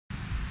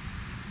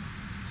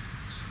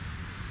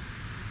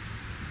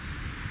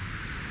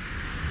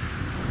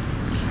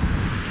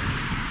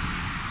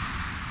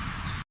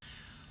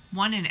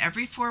1 in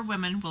every 4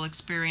 women will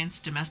experience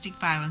domestic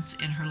violence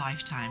in her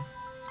lifetime.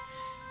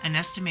 An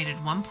estimated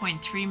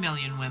 1.3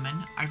 million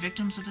women are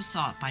victims of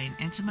assault by an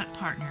intimate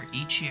partner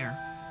each year.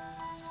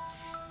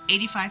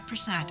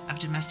 85% of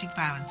domestic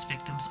violence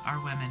victims are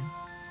women.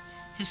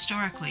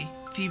 Historically,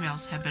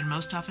 females have been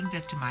most often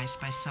victimized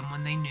by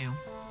someone they knew.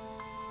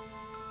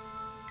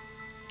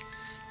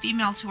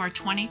 Females who are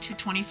 20 to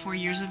 24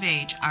 years of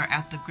age are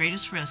at the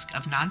greatest risk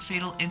of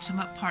non-fatal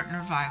intimate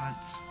partner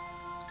violence.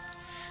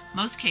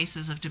 Most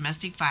cases of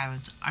domestic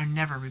violence are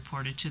never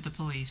reported to the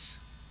police.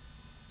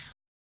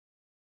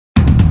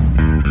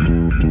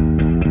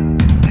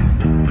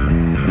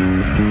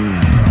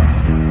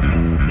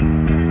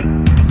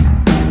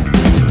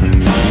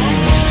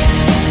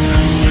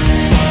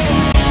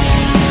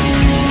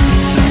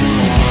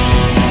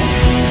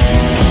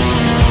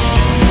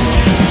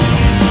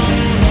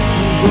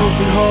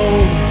 Broken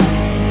home,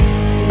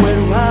 where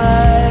do I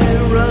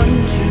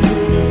run to?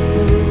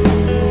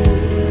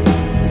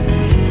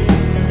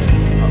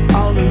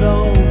 All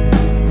alone,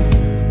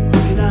 who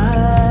can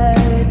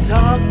I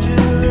talk to?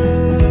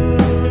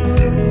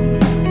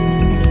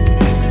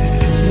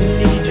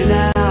 Need you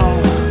now,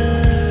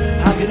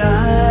 how can I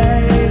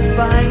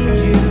find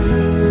you?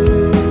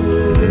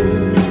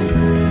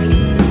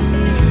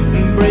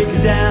 Break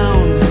it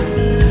down,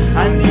 I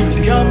need to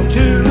come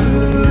to.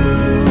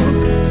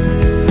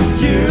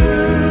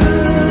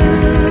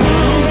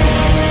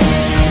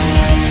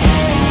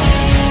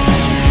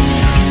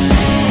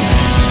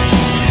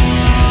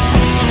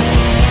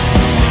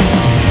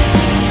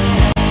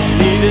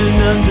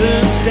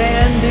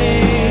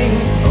 Understanding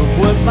of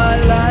what my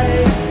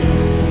life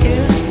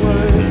is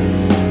worth.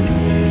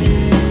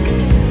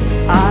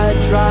 I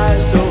try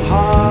so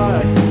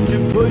hard to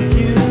put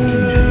you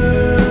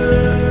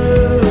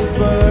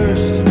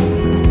first.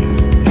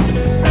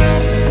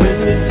 When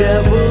the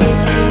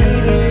devil's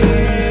bleeding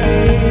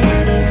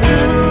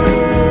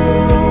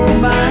through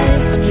my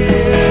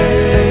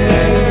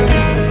skin,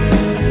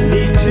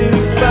 need to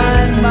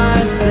find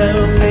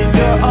myself in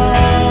your arms.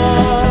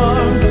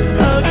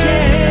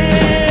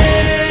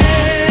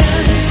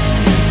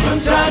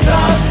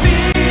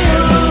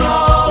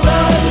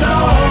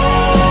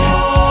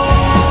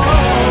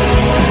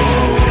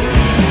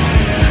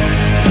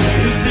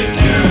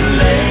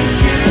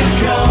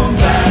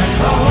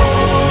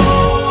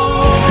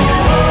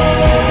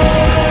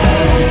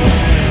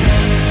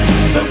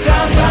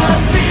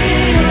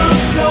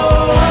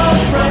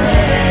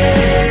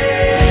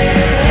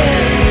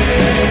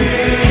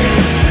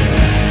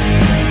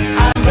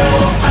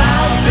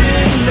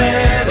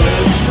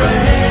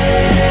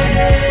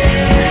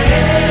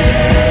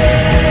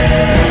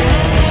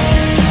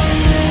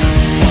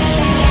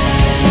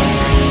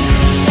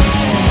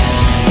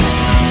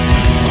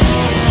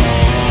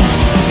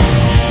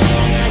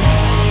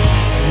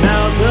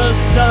 The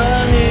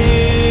sun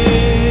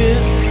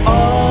is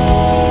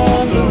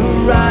on the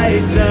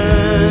horizon.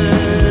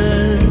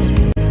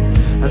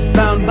 I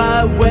found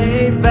my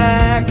way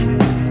back.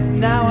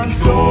 Now I'm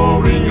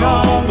soaring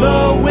on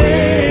the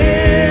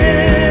wind.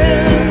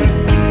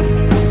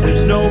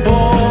 There's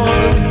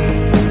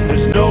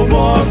no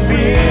more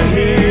fear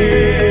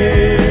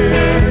here.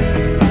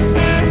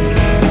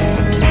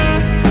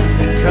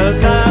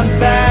 'Cause I'm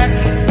back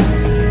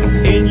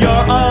in your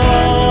arms.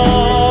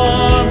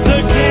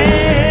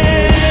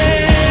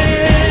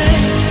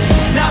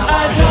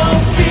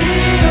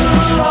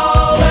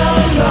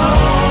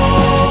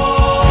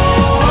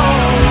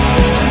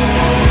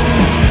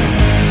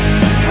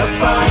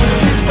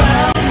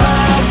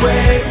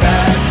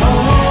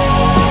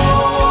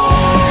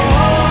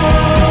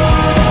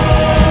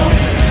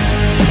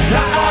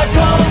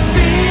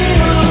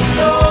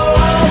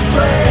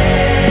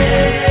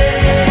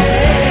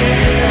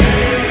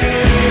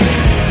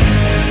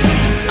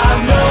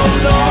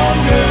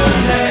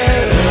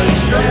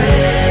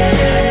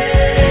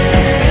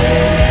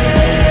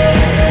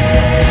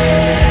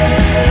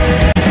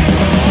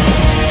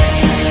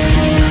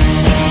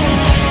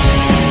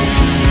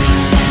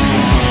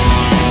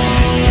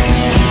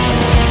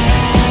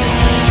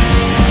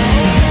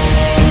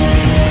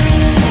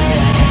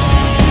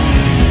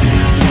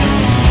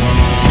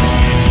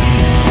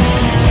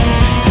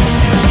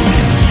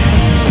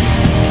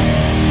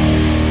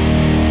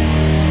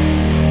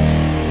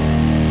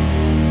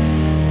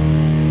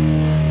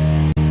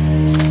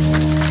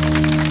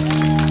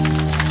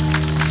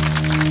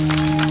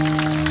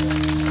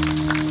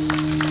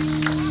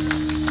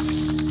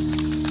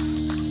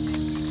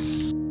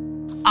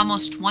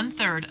 Almost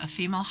 1/3 of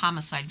female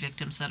homicide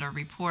victims that are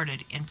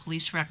reported in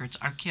police records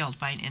are killed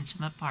by an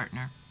intimate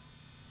partner.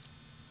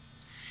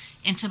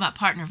 Intimate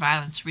partner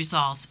violence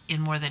results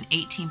in more than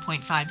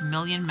 18.5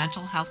 million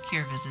mental health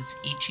care visits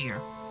each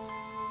year.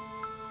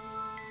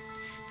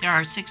 There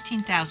are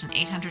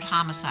 16,800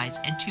 homicides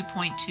and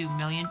 $2.2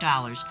 million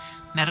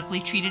medically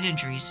treated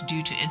injuries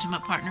due to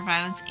intimate partner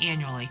violence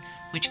annually,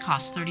 which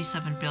costs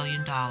 $37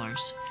 billion.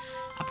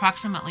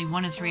 Approximately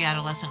 1 in 3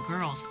 adolescent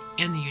girls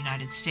in the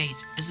United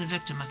States is a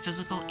victim of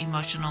physical,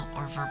 emotional,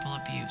 or verbal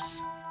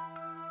abuse.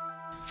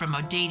 from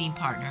a dating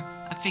partner,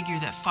 a figure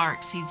that far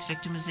exceeds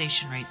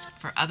victimization rates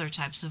for other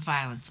types of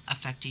violence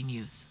affecting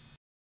youth.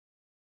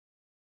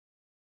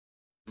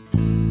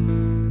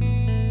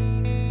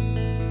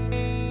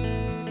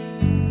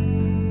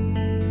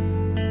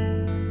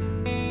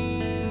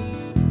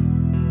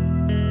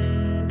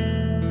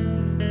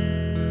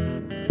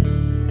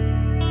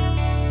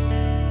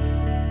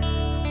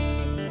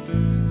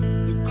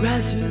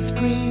 Grass is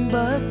green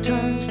but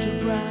turns to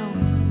brown.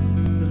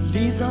 The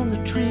leaves on the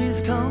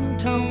trees come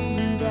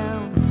tumbling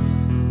down.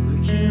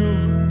 But you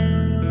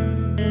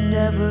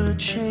never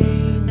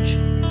change.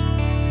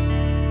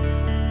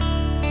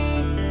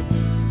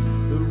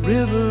 The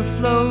river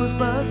flows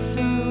but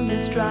soon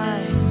it's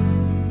dry.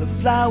 The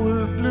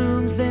flower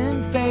blooms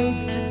then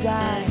fades to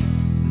die.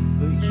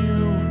 But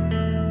you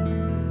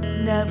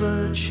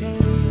never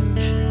change.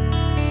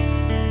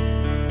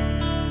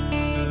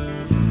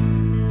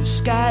 The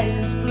sky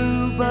is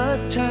blue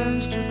but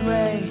turns to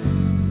gray.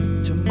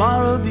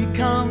 Tomorrow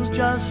becomes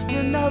just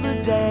another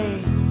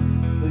day.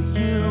 But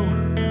you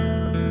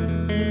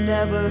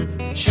never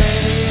change.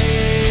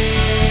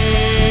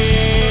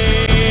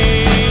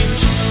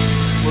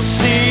 Well,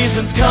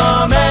 seasons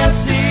come and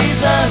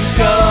seasons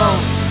go.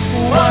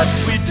 What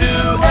we do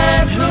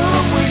and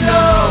whom we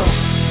know.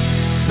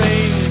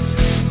 Things,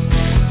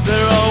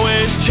 they're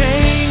always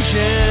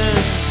changing.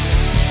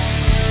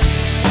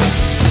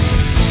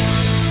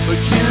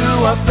 But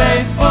you are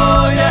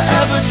faithful, you're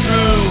ever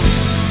true.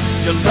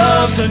 Your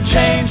love's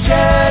unchanged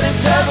yet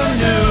it's ever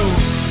new.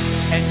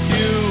 And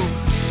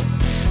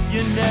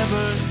you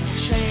never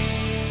change.